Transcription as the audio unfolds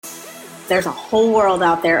there's a whole world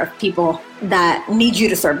out there of people that need you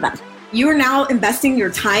to serve them. You are now investing your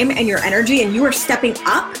time and your energy, and you are stepping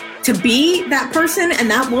up to be that person and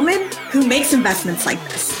that woman who makes investments like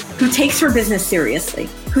this, who takes her business seriously,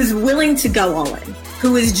 who's willing to go all in,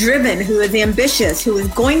 who is driven, who is ambitious, who is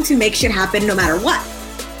going to make shit happen no matter what.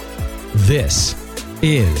 This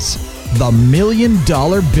is the $1 Million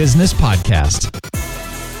Business Podcast.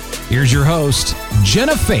 Here's your host,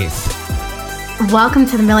 Jenna Faith. Welcome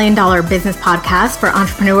to the $1 Million Business Podcast for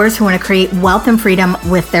entrepreneurs who want to create wealth and freedom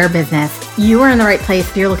with their business. You are in the right place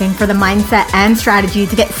if you're looking for the mindset and strategy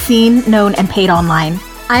to get seen, known, and paid online.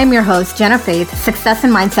 I am your host, Jenna Faith, success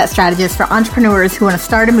and mindset strategist for entrepreneurs who want to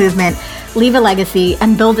start a movement, leave a legacy,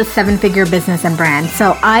 and build a seven-figure business and brand.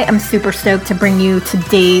 So I am super stoked to bring you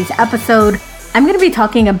today's episode. I'm going to be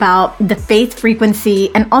talking about the faith frequency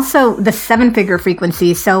and also the seven-figure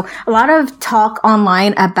frequency. So a lot of talk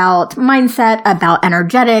online about mindset, about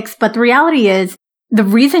energetics, but the reality is the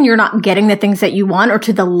reason you're not getting the things that you want or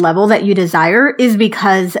to the level that you desire is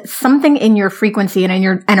because something in your frequency and in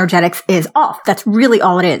your energetics is off. That's really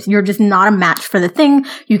all it is. You're just not a match for the thing.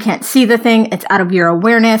 You can't see the thing. It's out of your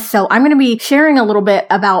awareness. So I'm going to be sharing a little bit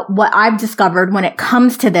about what I've discovered when it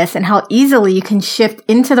comes to this and how easily you can shift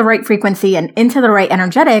into the right frequency and into the right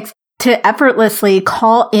energetics to effortlessly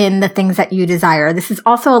call in the things that you desire. This is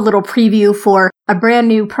also a little preview for a brand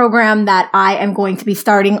new program that I am going to be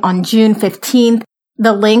starting on June 15th.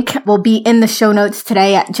 The link will be in the show notes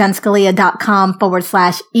today at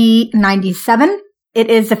jenscalia.com/E97. It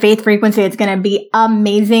is the faith frequency. It's going to be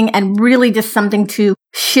amazing and really just something to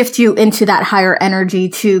shift you into that higher energy,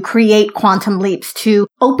 to create quantum leaps, to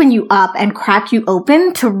open you up and crack you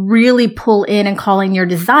open to really pull in and call in your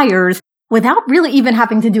desires without really even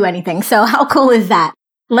having to do anything. So how cool is that?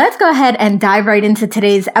 Let's go ahead and dive right into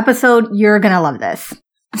today's episode. You're going to love this.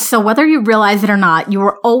 So whether you realize it or not, you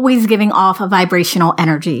are always giving off a vibrational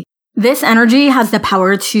energy. This energy has the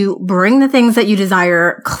power to bring the things that you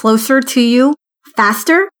desire closer to you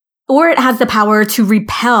faster, or it has the power to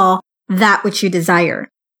repel that which you desire.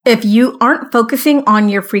 If you aren't focusing on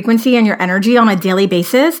your frequency and your energy on a daily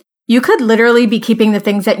basis, you could literally be keeping the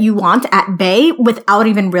things that you want at bay without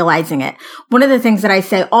even realizing it. One of the things that I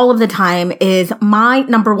say all of the time is my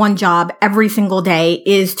number one job every single day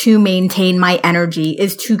is to maintain my energy,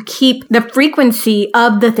 is to keep the frequency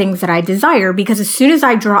of the things that I desire. Because as soon as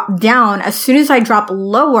I drop down, as soon as I drop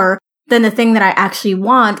lower than the thing that I actually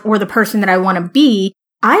want or the person that I want to be,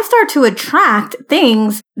 I start to attract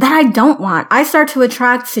things that I don't want. I start to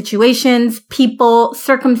attract situations, people,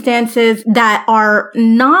 circumstances that are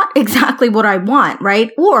not exactly what I want,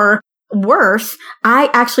 right? Or worse,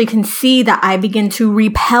 I actually can see that I begin to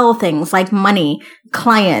repel things like money,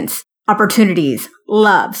 clients, opportunities,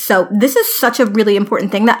 love. So this is such a really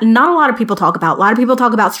important thing that not a lot of people talk about. A lot of people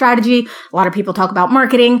talk about strategy. A lot of people talk about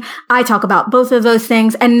marketing. I talk about both of those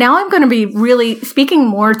things. And now I'm going to be really speaking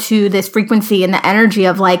more to this frequency and the energy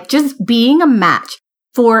of like just being a match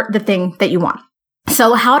for the thing that you want.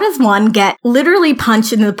 So how does one get literally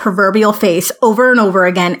punched in the proverbial face over and over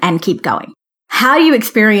again and keep going? How do you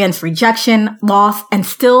experience rejection, loss, and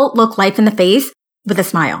still look life in the face with a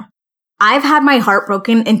smile? I've had my heart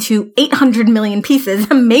broken into 800 million pieces,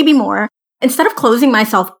 maybe more. Instead of closing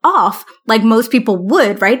myself off like most people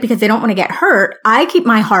would, right? Because they don't want to get hurt, I keep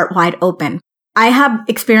my heart wide open. I have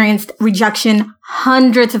experienced rejection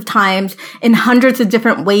hundreds of times in hundreds of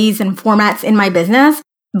different ways and formats in my business.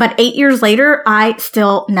 But 8 years later, I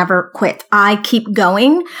still never quit. I keep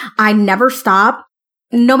going. I never stop,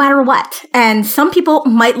 no matter what. And some people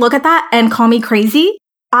might look at that and call me crazy.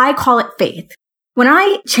 I call it faith. When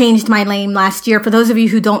I changed my name last year, for those of you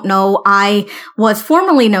who don't know, I was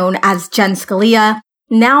formerly known as Jen Scalia.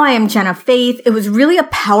 Now I am Jenna Faith. It was really a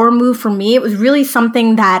power move for me. It was really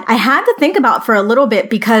something that I had to think about for a little bit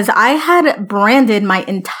because I had branded my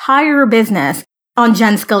entire business on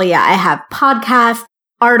Jen Scalia. I have podcasts,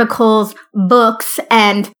 articles, books,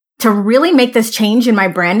 and to really make this change in my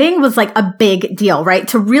branding was like a big deal, right?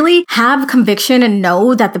 To really have conviction and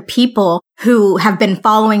know that the people who have been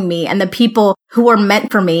following me and the people who are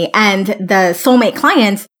meant for me and the soulmate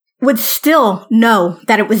clients would still know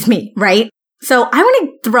that it was me, right? So I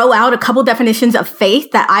want to throw out a couple definitions of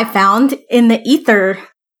faith that I found in the ether.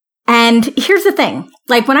 And here's the thing,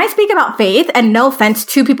 like when I speak about faith, and no offense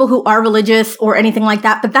to people who are religious or anything like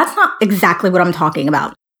that, but that's not exactly what I'm talking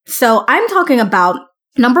about. So I'm talking about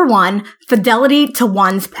number one, fidelity to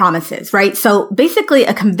one's promises, right? So basically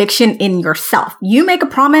a conviction in yourself. You make a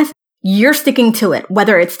promise, you're sticking to it,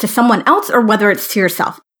 whether it's to someone else or whether it's to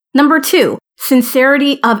yourself. Number two,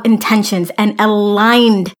 sincerity of intentions and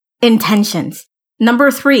aligned intentions.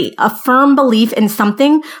 Number 3, a firm belief in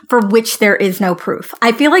something for which there is no proof.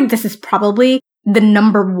 I feel like this is probably the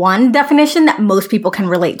number 1 definition that most people can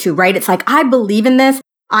relate to, right? It's like, I believe in this.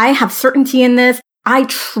 I have certainty in this. I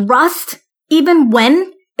trust even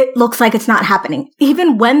when it looks like it's not happening.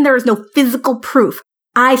 Even when there is no physical proof,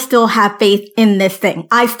 I still have faith in this thing.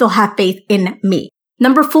 I still have faith in me.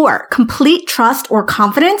 Number 4, complete trust or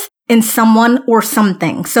confidence in someone or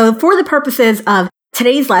something. So for the purposes of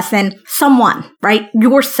today's lesson, someone, right?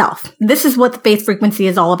 Yourself. This is what the faith frequency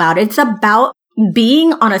is all about. It's about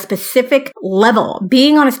being on a specific level,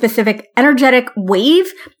 being on a specific energetic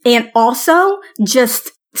wave, and also just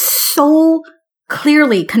so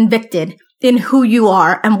clearly convicted in who you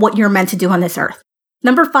are and what you're meant to do on this earth.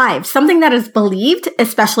 Number 5, something that is believed,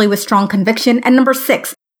 especially with strong conviction. And number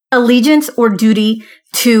 6, allegiance or duty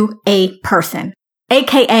to a person,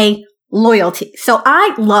 aka loyalty. So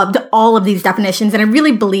I loved all of these definitions, and I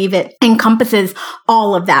really believe it encompasses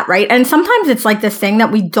all of that, right? And sometimes it's like this thing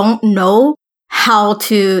that we don't know how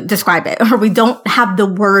to describe it, or we don't have the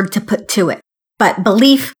word to put to it. But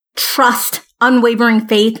belief, trust, unwavering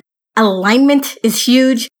faith, alignment is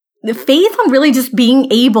huge. The faith on really just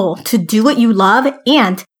being able to do what you love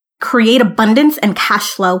and create abundance and cash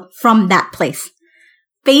flow from that place.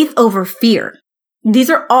 Faith over fear. These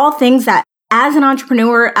are all things that, as an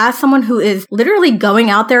entrepreneur, as someone who is literally going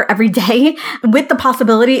out there every day with the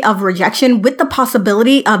possibility of rejection, with the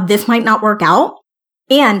possibility of this might not work out,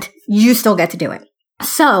 and you still get to do it.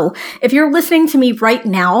 So if you're listening to me right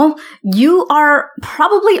now, you are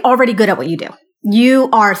probably already good at what you do. You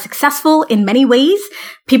are successful in many ways.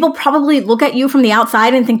 People probably look at you from the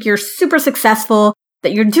outside and think you're super successful,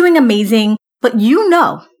 that you're doing amazing, but you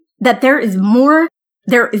know that there is more,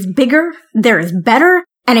 there is bigger, there is better,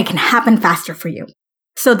 and it can happen faster for you.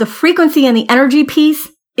 So the frequency and the energy piece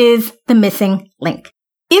is the missing link.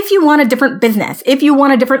 If you want a different business, if you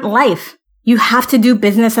want a different life, you have to do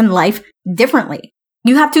business and life differently.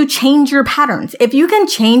 You have to change your patterns. If you can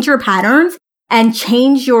change your patterns and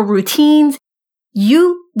change your routines,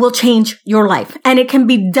 you will change your life, and it can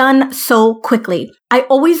be done so quickly. I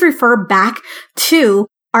always refer back to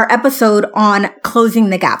our episode on closing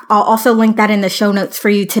the gap. I'll also link that in the show notes for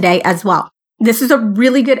you today as well. This is a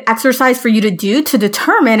really good exercise for you to do to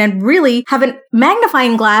determine and really have a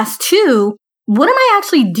magnifying glass to what am I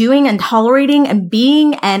actually doing and tolerating and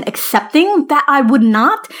being and accepting that I would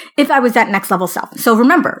not if I was that next level self. So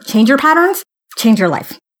remember, change your patterns, change your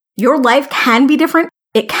life. Your life can be different.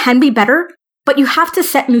 It can be better, but you have to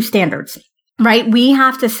set new standards, right? We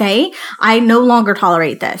have to say, I no longer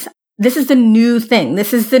tolerate this. This is the new thing.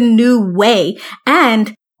 This is the new way,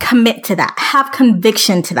 and commit to that. Have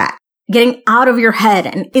conviction to that. Getting out of your head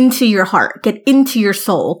and into your heart, get into your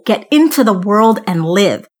soul, get into the world and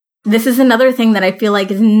live. This is another thing that I feel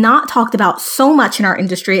like is not talked about so much in our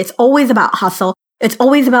industry. It's always about hustle. It's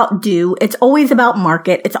always about do. It's always about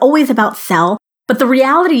market. It's always about sell. But the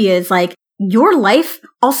reality is, like, your life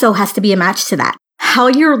also has to be a match to that. How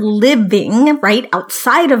you're living, right,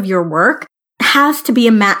 outside of your work has to be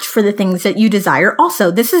a match for the things that you desire.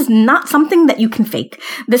 Also, this is not something that you can fake.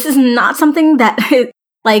 This is not something that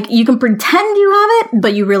like you can pretend you have it,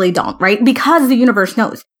 but you really don't, right? Because the universe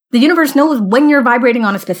knows. The universe knows when you're vibrating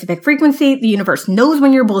on a specific frequency. The universe knows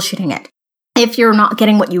when you're bullshitting it. If you're not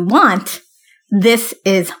getting what you want, this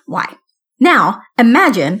is why. Now,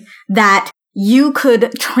 imagine that you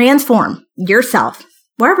could transform yourself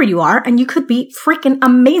wherever you are, and you could be freaking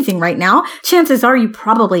amazing right now. Chances are you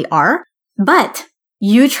probably are, but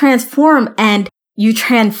you transform and you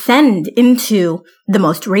transcend into the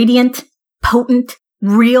most radiant, potent,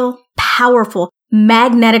 real, powerful,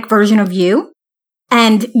 magnetic version of you.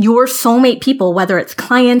 And your soulmate people, whether it's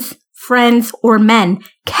clients, friends, or men,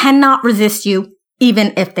 cannot resist you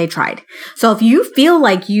even if they tried. So if you feel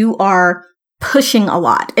like you are pushing a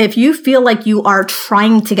lot, if you feel like you are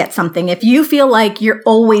trying to get something, if you feel like you're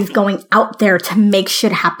always going out there to make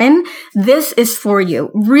shit happen, this is for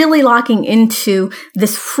you. Really locking into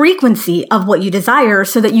this frequency of what you desire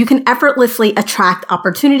so that you can effortlessly attract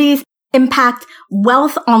opportunities, impact,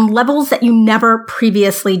 wealth on levels that you never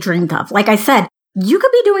previously dreamed of. Like I said, you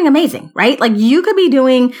could be doing amazing, right? Like you could be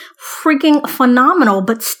doing freaking phenomenal,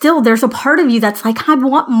 but still there's a part of you that's like, I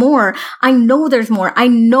want more. I know there's more. I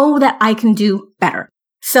know that I can do better.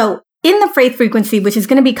 So in the faith frequency, which is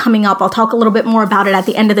going to be coming up, I'll talk a little bit more about it at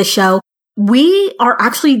the end of the show. We are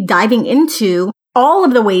actually diving into all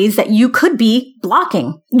of the ways that you could be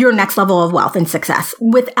blocking your next level of wealth and success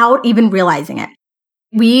without even realizing it.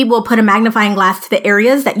 We will put a magnifying glass to the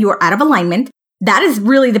areas that you are out of alignment. That is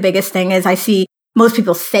really the biggest thing. As I see Most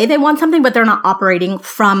people say they want something, but they're not operating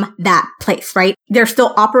from that place, right? They're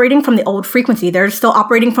still operating from the old frequency. They're still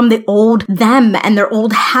operating from the old them and their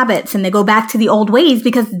old habits. And they go back to the old ways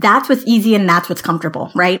because that's what's easy and that's what's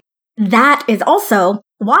comfortable, right? That is also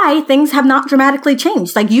why things have not dramatically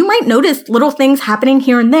changed. Like you might notice little things happening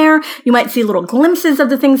here and there. You might see little glimpses of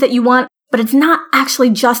the things that you want, but it's not actually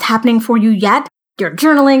just happening for you yet. You're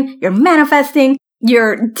journaling, you're manifesting,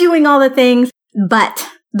 you're doing all the things, but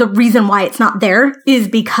the reason why it's not there is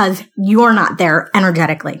because you're not there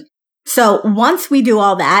energetically. So once we do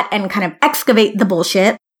all that and kind of excavate the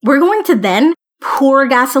bullshit, we're going to then pour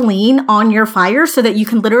gasoline on your fire so that you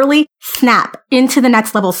can literally snap into the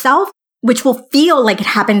next level self, which will feel like it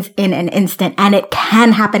happens in an instant. And it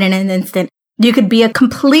can happen in an instant. You could be a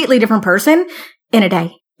completely different person in a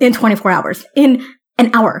day, in 24 hours, in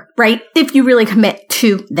an hour, right? If you really commit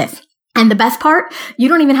to this. And the best part, you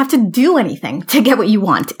don't even have to do anything to get what you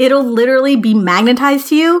want. It'll literally be magnetized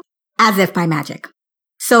to you as if by magic.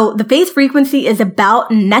 So the faith frequency is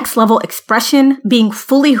about next level expression, being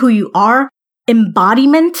fully who you are,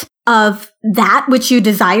 embodiment of that which you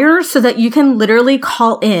desire so that you can literally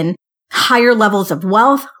call in higher levels of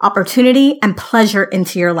wealth, opportunity, and pleasure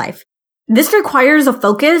into your life. This requires a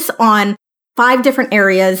focus on 5 different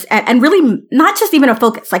areas and really not just even a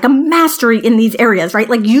focus, like a mastery in these areas, right?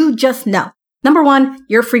 Like you just know. Number 1,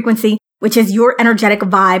 your frequency, which is your energetic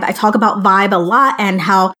vibe. I talk about vibe a lot and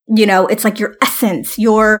how, it's like your essence,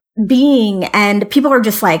 your being, and people are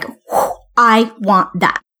just like, I want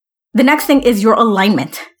that. The next thing is your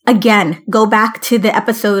alignment. Again, go back to the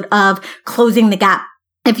episode of closing the gap.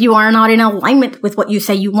 If you are not in alignment with what you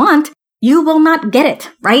say you want, you will not get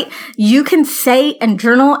it, right? You can say and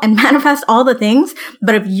journal and manifest all the things,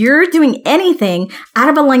 but if you're doing anything out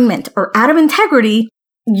of alignment or out of integrity,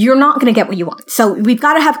 you're not going to get what you want. So we've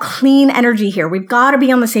got to have clean energy here. We've got to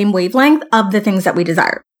be on the same wavelength of the things that we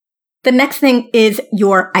desire. The next thing is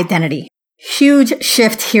your identity. Huge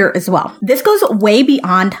shift here as well. This goes way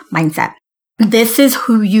beyond mindset. This is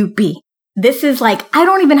who you be. This is like, I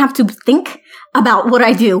don't even have to think about what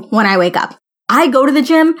I do when I wake up. I go to the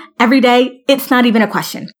gym every day. It's not even a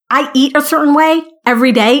question. I eat a certain way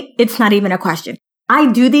every day. It's not even a question. I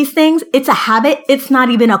do these things. It's a habit. It's not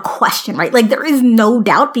even a question, right? Like there is no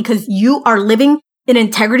doubt because you are living in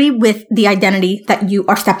integrity with the identity that you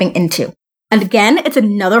are stepping into. And again, it's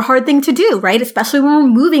another hard thing to do, right? Especially when we're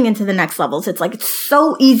moving into the next levels. It's like, it's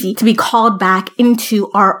so easy to be called back into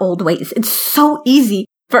our old ways. It's so easy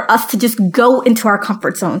for us to just go into our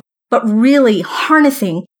comfort zone, but really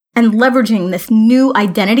harnessing and leveraging this new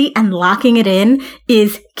identity and locking it in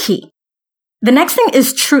is key. The next thing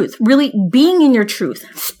is truth, really being in your truth,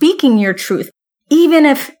 speaking your truth, even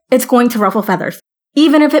if it's going to ruffle feathers,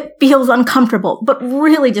 even if it feels uncomfortable, but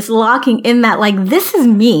really just locking in that, like, this is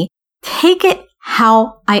me. Take it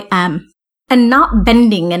how I am and not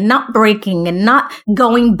bending and not breaking and not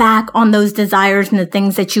going back on those desires and the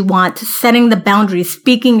things that you want, setting the boundaries,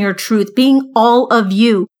 speaking your truth, being all of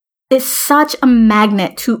you. Is such a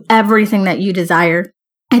magnet to everything that you desire.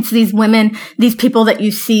 It's these women, these people that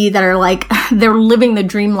you see that are like, they're living the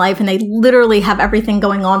dream life and they literally have everything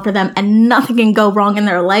going on for them and nothing can go wrong in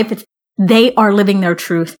their life. They are living their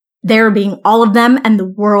truth. They're being all of them and the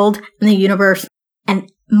world and the universe, and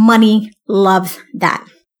money loves that.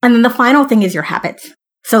 And then the final thing is your habits.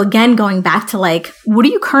 So again, going back to like, what are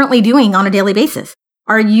you currently doing on a daily basis?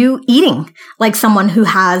 Are you eating like someone who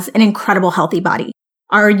has an incredible healthy body?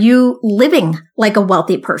 Are you living like a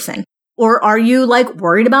wealthy person? Or are you like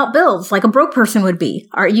worried about bills like a broke person would be?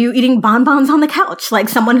 Are you eating bonbons on the couch like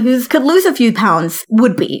someone who could lose a few pounds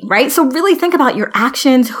would be, right? So really think about your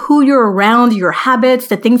actions, who you're around, your habits,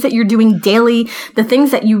 the things that you're doing daily, the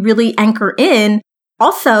things that you really anchor in.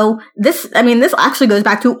 Also, this actually goes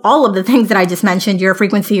back to all of the things that I just mentioned, your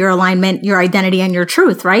frequency, your alignment, your identity, and your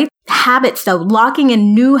truth, right? Habits, though, locking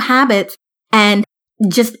in new habits and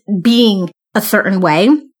just being a certain way.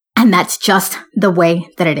 And that's just the way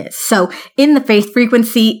that it is. So in the faith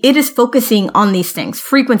frequency, it is focusing on these things: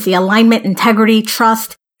 frequency, alignment, integrity,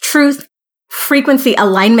 trust, truth, frequency,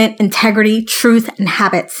 alignment, integrity, truth, and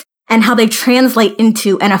habits, and how they translate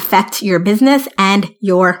into and affect your business and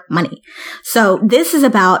your money. So this is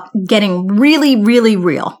about getting really, really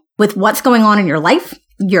real with what's going on in your life,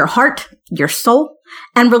 your heart, your soul,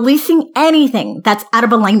 and releasing anything that's out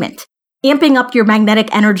of alignment, amping up your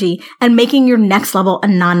magnetic energy and making your next level a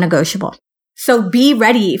non-negotiable. So be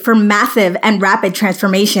ready for massive and rapid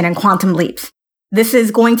transformation and quantum leaps. This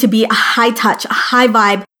is going to be a high touch, a high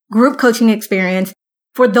vibe group coaching experience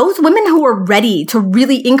for those women who are ready to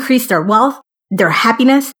really increase their wealth, their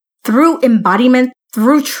happiness through embodiment,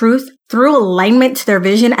 through truth, through alignment to their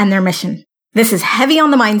vision and their mission. This is heavy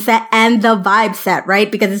on the mindset and the vibe set,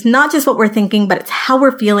 right? Because it's not just what we're thinking, but it's how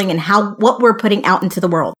we're feeling and what we're putting out into the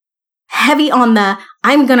world. Heavy on the,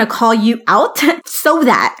 I'm going to call you out so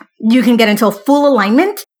that you can get into a full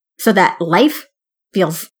alignment, so that life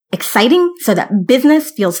feels exciting, so that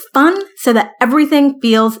business feels fun, so that everything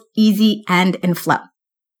feels easy and in flow.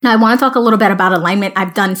 Now, I want to talk a little bit about alignment.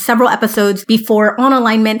 I've done several episodes before on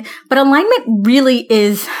alignment, but alignment really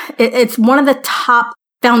it's one of the top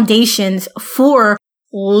foundations for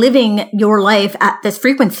living your life at this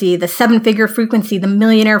frequency, the 7-figure frequency, the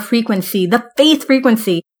millionaire frequency, the faith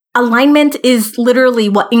frequency. Alignment is literally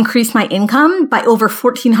what increased my income by over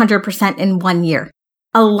 1,400% in 1 year.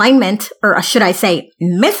 Alignment, or should I say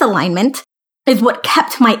misalignment, is what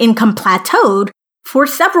kept my income plateaued for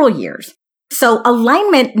several years. So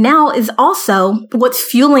alignment now is also what's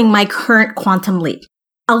fueling my current quantum leap.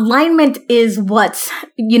 Alignment is what's,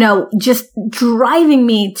 just driving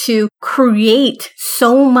me to create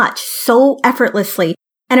so much, so effortlessly,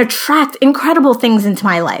 and attract incredible things into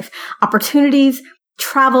my life. Opportunities,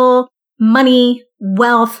 travel, money,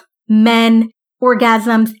 wealth, men,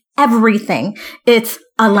 orgasms, everything. It's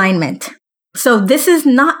alignment. So this is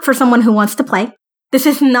not for someone who wants to play. This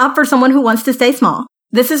is not for someone who wants to stay small.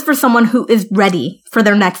 This is for someone who is ready for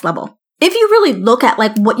their next level. If you really look at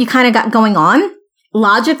what you kind of got going on,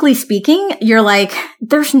 logically speaking, you're like,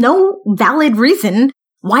 there's no valid reason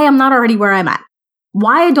why I'm not already where I'm at.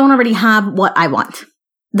 Why I don't already have what I want.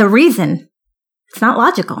 The reason, it's not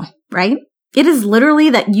logical, right? It is literally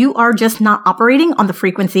that you are just not operating on the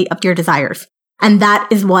frequency of your desires. And that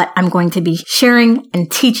is what I'm going to be sharing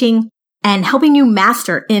and teaching and helping you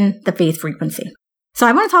master in the faith frequency. So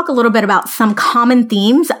I want to talk a little bit about some common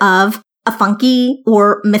themes of a funky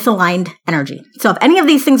or misaligned energy. So if any of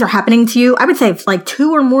these things are happening to you, I would say if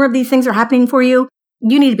 2 or more of these things are happening for you,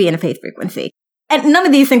 you need to be in a faith frequency. And none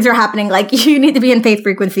of these things are happening, you need to be in faith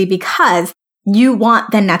frequency because you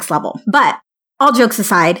want the next level. But all jokes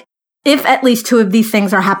aside, if at least 2 of these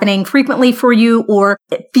things are happening frequently for you or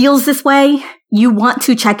it feels this way, you want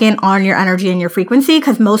to check in on your energy and your frequency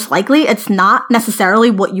because most likely it's not necessarily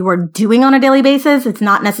what you are doing on a daily basis. It's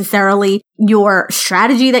not necessarily your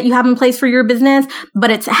strategy that you have in place for your business, but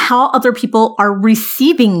it's how other people are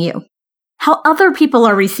receiving you. How other people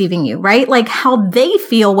are receiving you, right? How they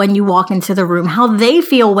feel when you walk into the room, how they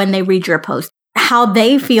feel when they read your post, how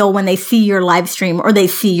they feel when they see your live stream or they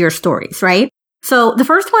see your stories, right? So the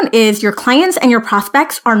first one is your clients and your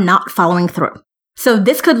prospects are not following through. So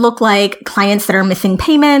this could look like clients that are missing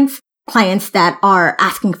payments, clients that are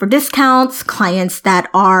asking for discounts, clients that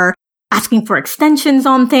are asking for extensions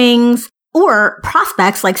on things, or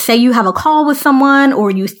prospects, say you have a call with someone or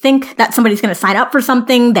you think that somebody's going to sign up for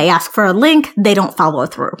something, they ask for a link, they don't follow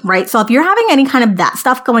through, right? So if you're having any kind of that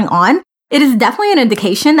stuff going on, it is definitely an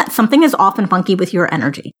indication that something is off and funky with your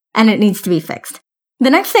energy and it needs to be fixed. The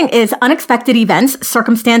next thing is unexpected events,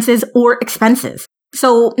 circumstances, or expenses.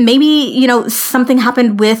 So maybe, something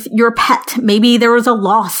happened with your pet. Maybe there was a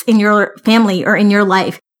loss in your family or in your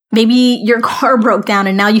life. Maybe your car broke down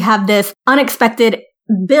and now you have this unexpected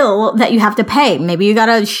bill that you have to pay. Maybe you got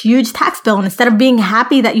a huge tax bill and instead of being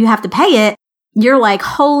happy that you have to pay it, you're like,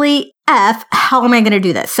 holy F, how am I going to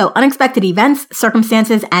do this? So unexpected events,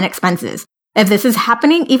 circumstances, and expenses. If this is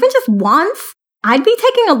happening even just once, I'd be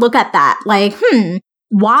taking a look at that.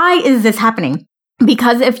 Why is this happening?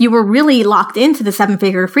 Because if you were really locked into the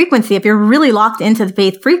 7-figure frequency, if you're really locked into the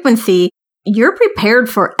faith frequency, you're prepared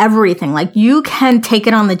for everything. You can take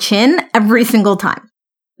it on the chin every single time.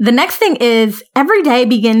 The next thing is every day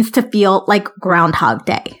begins to feel like Groundhog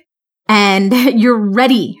Day. And you're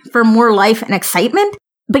ready for more life and excitement,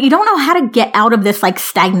 but you don't know how to get out of this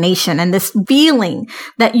stagnation and this feeling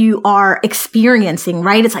that you are experiencing,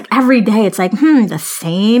 right? It's every day it's the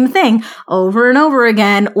same thing over and over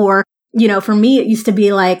again. Or, for me, it used to be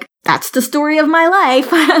that's the story of my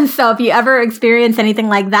life. So if you ever experience anything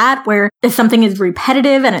like that, where if something is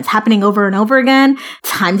repetitive and it's happening over and over again,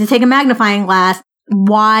 time to take a magnifying glass.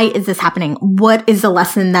 Why is this happening? What is the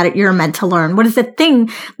lesson that you're meant to learn? What is the thing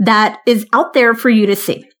that is out there for you to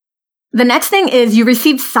see? The next thing is you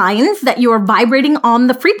receive signs that you are vibrating on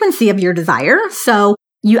the frequency of your desire. So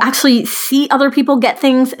you actually see other people get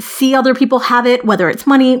things, see other people have it, whether it's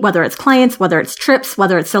money, whether it's clients, whether it's trips,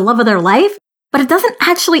 whether it's the love of their life, but it doesn't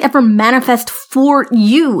actually ever manifest for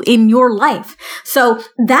you in your life. So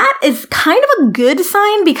that is kind of a good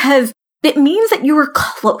sign because it means that you were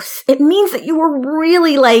close. It means that you were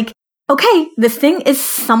really okay, this thing is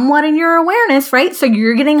somewhat in your awareness, right? So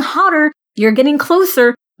you're getting hotter, you're getting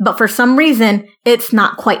closer, but for some reason, it's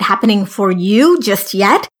not quite happening for you just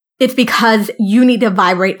yet. It's because you need to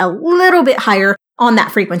vibrate a little bit higher on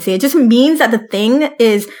that frequency. It just means that the thing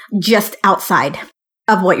is just outside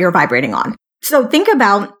of what you're vibrating on. So think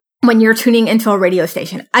about when you're tuning into a radio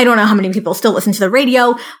station. I don't know how many people still listen to the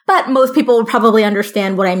radio, but most people will probably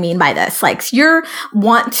understand what I mean by this. Like you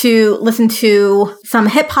want to listen to some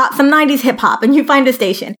hip hop, some 90s hip hop, and you find a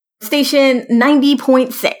station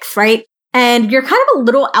 90.6, right? And you're kind of a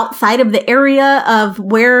little outside of the area of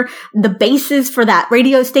where the base is for that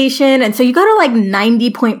radio station. And so you go to like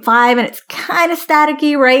 90.5 and it's kind of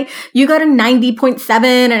staticky, right? You go to 90.7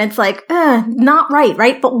 and it's like, not right,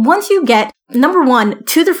 right? But once you get, number one,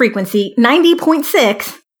 to the frequency,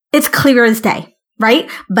 90.6, it's clear as day, right?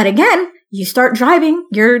 But again, you start driving,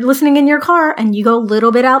 you're listening in your car and you go a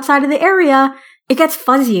little bit outside of the area, it gets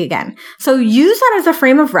fuzzy again. So use that as a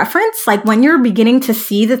frame of reference, like when you're beginning to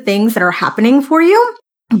see the things that are happening for you,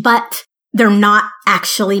 but they're not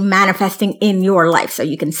actually manifesting in your life. So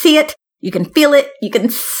you can see it, you can feel it, you can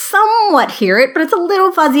somewhat hear it, but it's a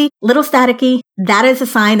little fuzzy, little staticky. That is a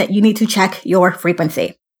sign that you need to check your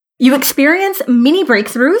frequency. You experience mini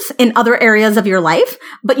breakthroughs in other areas of your life,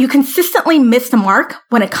 but you consistently miss the mark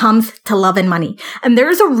when it comes to love and money. And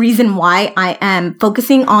there is a reason why I am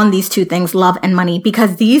focusing on these two things, love and money,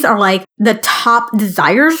 because these are like the top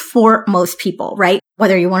desires for most people, right?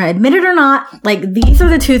 Whether you want to admit it or not, like these are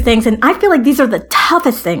the two things. And I feel like these are the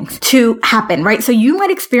toughest things to happen, right? So you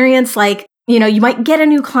might experience like, you might get a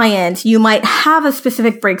new client, you might have a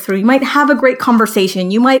specific breakthrough, you might have a great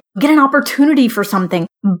conversation, you might get an opportunity for something,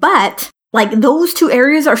 but like those two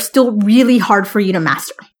areas are still really hard for you to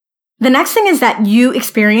master. The next thing is that you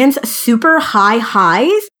experience super high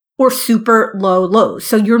highs or super low lows.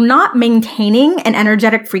 So you're not maintaining an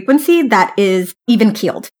energetic frequency that is even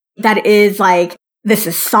keeled. That is like, this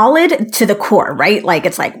is solid to the core, right? Like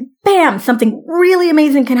it's like, bam, something really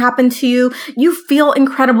amazing can happen to you. You feel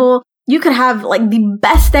incredible. You could have like the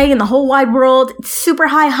best day in the whole wide world, super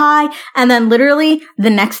high, and then literally the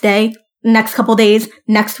next day, next couple days,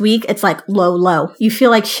 next week, it's like low. You feel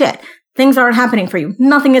like shit. Things aren't happening for you.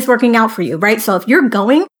 Nothing is working out for you, right? So if you're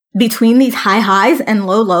going between these high highs and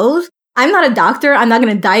low lows, I'm not a doctor. I'm not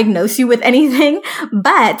going to diagnose you with anything,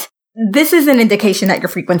 but this is an indication that your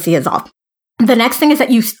frequency is off. The next thing is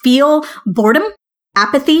that you feel boredom,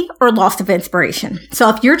 apathy, or loss of inspiration. So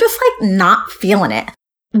if you're just like not feeling it,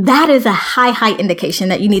 that is a high indication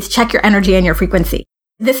that you need to check your energy and your frequency.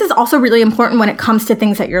 This is also really important when it comes to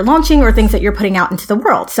things that you're launching or things that you're putting out into the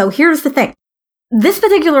world. So here's the thing. This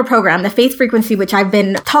particular program, the Faith Frequency, which I've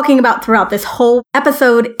been talking about throughout this whole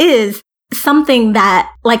episode, is something that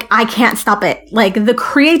like I can't stop it. Like the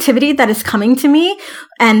creativity that is coming to me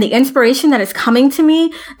and the inspiration that is coming to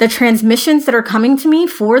me, the transmissions that are coming to me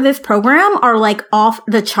for this program are like off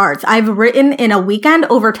the charts. I've written in a weekend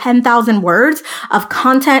over 10,000 words of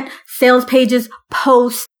content, sales pages,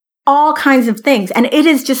 posts, all kinds of things. And it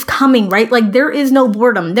is just coming, right? Like there is no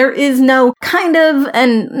boredom. There is no kind of,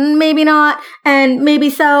 and maybe not, and maybe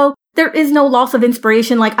so. There is no loss of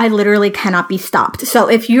inspiration. Like I literally cannot be stopped. So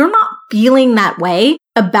if you're not feeling that way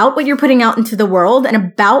about what you're putting out into the world and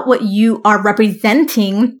about what you are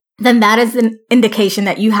representing, then that is an indication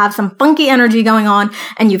that you have some funky energy going on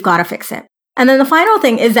and you've got to fix it. And then the final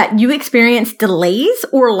thing is that you experience delays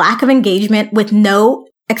or lack of engagement with no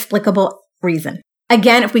explicable reason.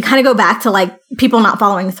 Again, if we kind of go back to like people not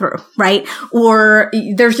following through, right? Or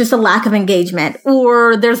there's just a lack of engagement,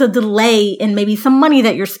 or there's a delay in maybe some money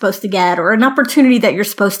that you're supposed to get or an opportunity that you're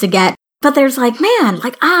supposed to get. But there's like, man,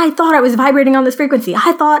 like I thought I was vibrating on this frequency.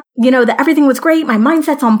 I thought, that everything was great. My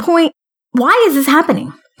mindset's on point. Why is this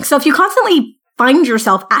happening? So if you constantly find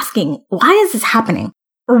yourself asking, why is this happening?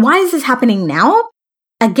 Or why is this happening now?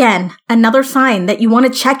 Again, another sign that you want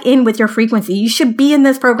to check in with your frequency. You should be in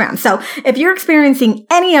this program. So if you're experiencing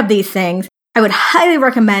any of these things, I would highly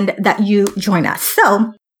recommend that you join us.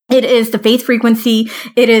 So it is the Faith Frequency.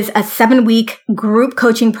 It is a 7-week group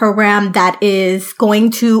coaching program that is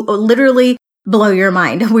going to literally blow your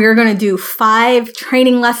mind. We're going to do 5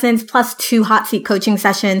 training lessons plus 2 hot seat coaching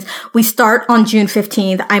sessions. We start on June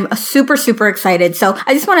 15th. I'm super excited. So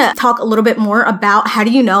I just want to talk a little bit more about how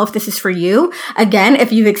do you know if this is for you? Again,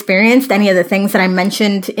 if you've experienced any of the things that I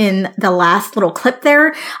mentioned in the last little clip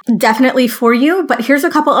there, definitely for you. But here's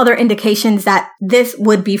a couple other indications that this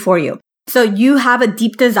would be for you. So you have a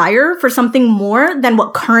deep desire for something more than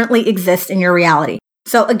what currently exists in your reality.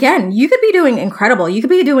 So again, you could be doing incredible. You could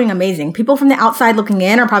be doing amazing. People from the outside looking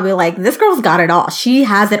in are probably like, this girl's got it all. She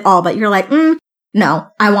has it all. But you're like, no,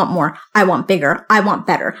 I want more. I want bigger. I want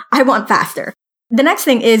better. I want faster. The next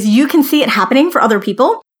thing is you can see it happening for other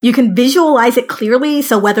people. You can visualize it clearly.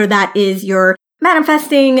 So whether that is your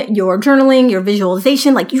manifesting, your journaling, your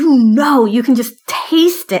visualization, like, you can just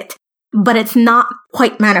taste it but it's not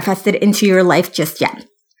quite manifested into your life just yet.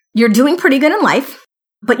 You're doing pretty good in life,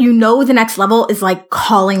 but you know the next level is like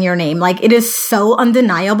calling your name. Like it is so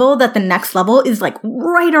undeniable that the next level is like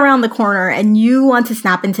right around the corner and you want to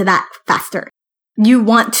snap into that faster. You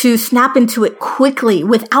want to snap into it quickly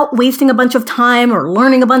without wasting a bunch of time or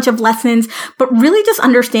learning a bunch of lessons, but really just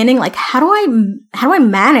understanding like, how do I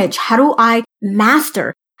manage? How do I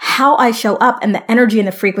master how I show up and the energy and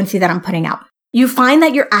the frequency that I'm putting out? You find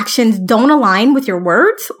that your actions don't align with your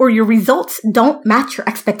words or your results don't match your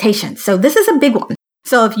expectations. So this is a big one.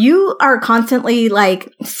 So if you are constantly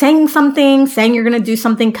like saying something, saying you're going to do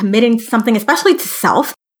something, committing to something, especially to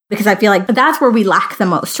self, because I feel like that's where we lack the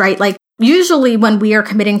most, right? Like usually when we are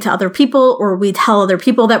committing to other people or we tell other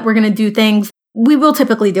people that we're going to do things, we will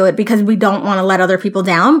typically do it because we don't want to let other people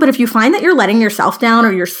down. But if you find that you're letting yourself down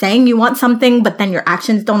or you're saying you want something, but then your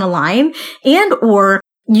actions don't align and or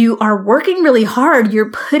you are working really hard,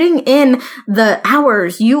 you're putting in the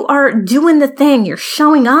hours, you are doing the thing, you're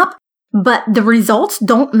showing up, but the results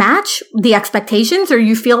don't match the expectations, or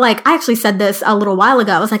you feel like, I actually said this a little while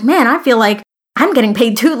ago. I was like, man, I feel like I'm getting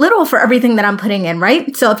paid too little for everything that I'm putting in,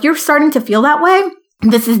 right? So if you're starting to feel that way,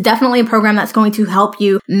 this is definitely a program that's going to help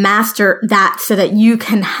you master that so that you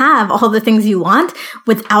can have all the things you want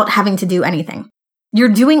without having to do anything. You're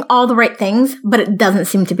doing all the right things, but it doesn't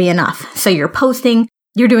seem to be enough. So you're posting,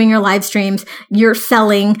 you're doing your live streams, you're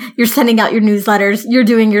selling, you're sending out your newsletters, you're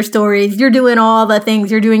doing your stories, you're doing all the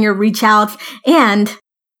things, you're doing your reach outs, and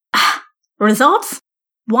results?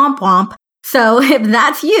 Womp womp. So if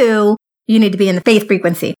that's you, you need to be in the faith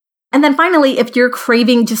frequency. And then finally, if you're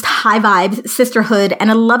craving just high vibes, sisterhood,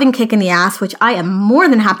 and a loving kick in the ass, which I am more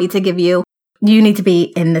than happy to give you, you need to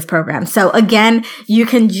be in this program. So again, you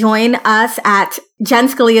can join us at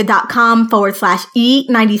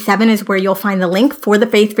jenscalia.com/E97 is where you'll find the link for the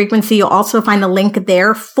faith frequency. You'll also find the link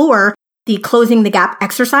there for the closing the gap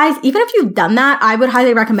exercise. Even if you've done that, I would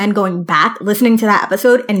highly recommend going back, listening to that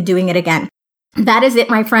episode and doing it again. That is it,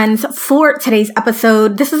 my friends, for today's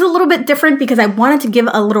episode. This is a little bit different because I wanted to give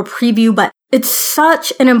a little preview, but it's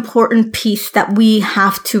such an important piece that we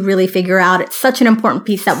have to really figure out. It's such an important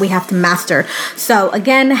piece that we have to master. So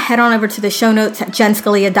again, head on over to the show notes at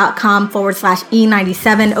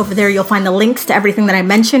jenscalia.com/E97. Over there, you'll find the links to everything that I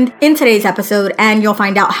mentioned in today's episode, and you'll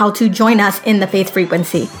find out how to join us in the faith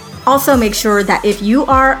frequency. Also, make sure that if you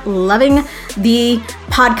are loving the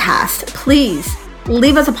podcast, please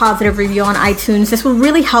leave us a positive review on iTunes. This will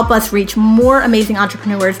really help us reach more amazing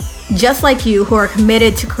entrepreneurs just like you who are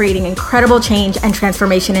committed to creating incredible change and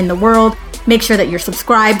transformation in the world. Make sure that you're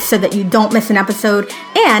subscribed so that you don't miss an episode,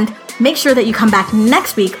 and make sure that you come back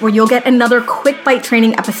next week where you'll get another quick bite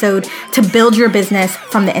training episode to build your business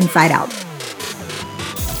from the inside out.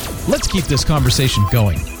 Let's keep this conversation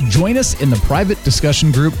going. Join us in the private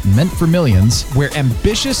discussion group Meant for Millions, where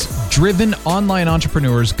ambitious, driven online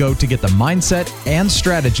entrepreneurs go to get the mindset and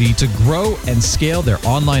strategy to grow and scale their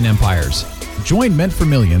online empires. Join Meant for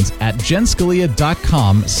Millions at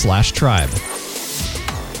jenscalia.com/tribe.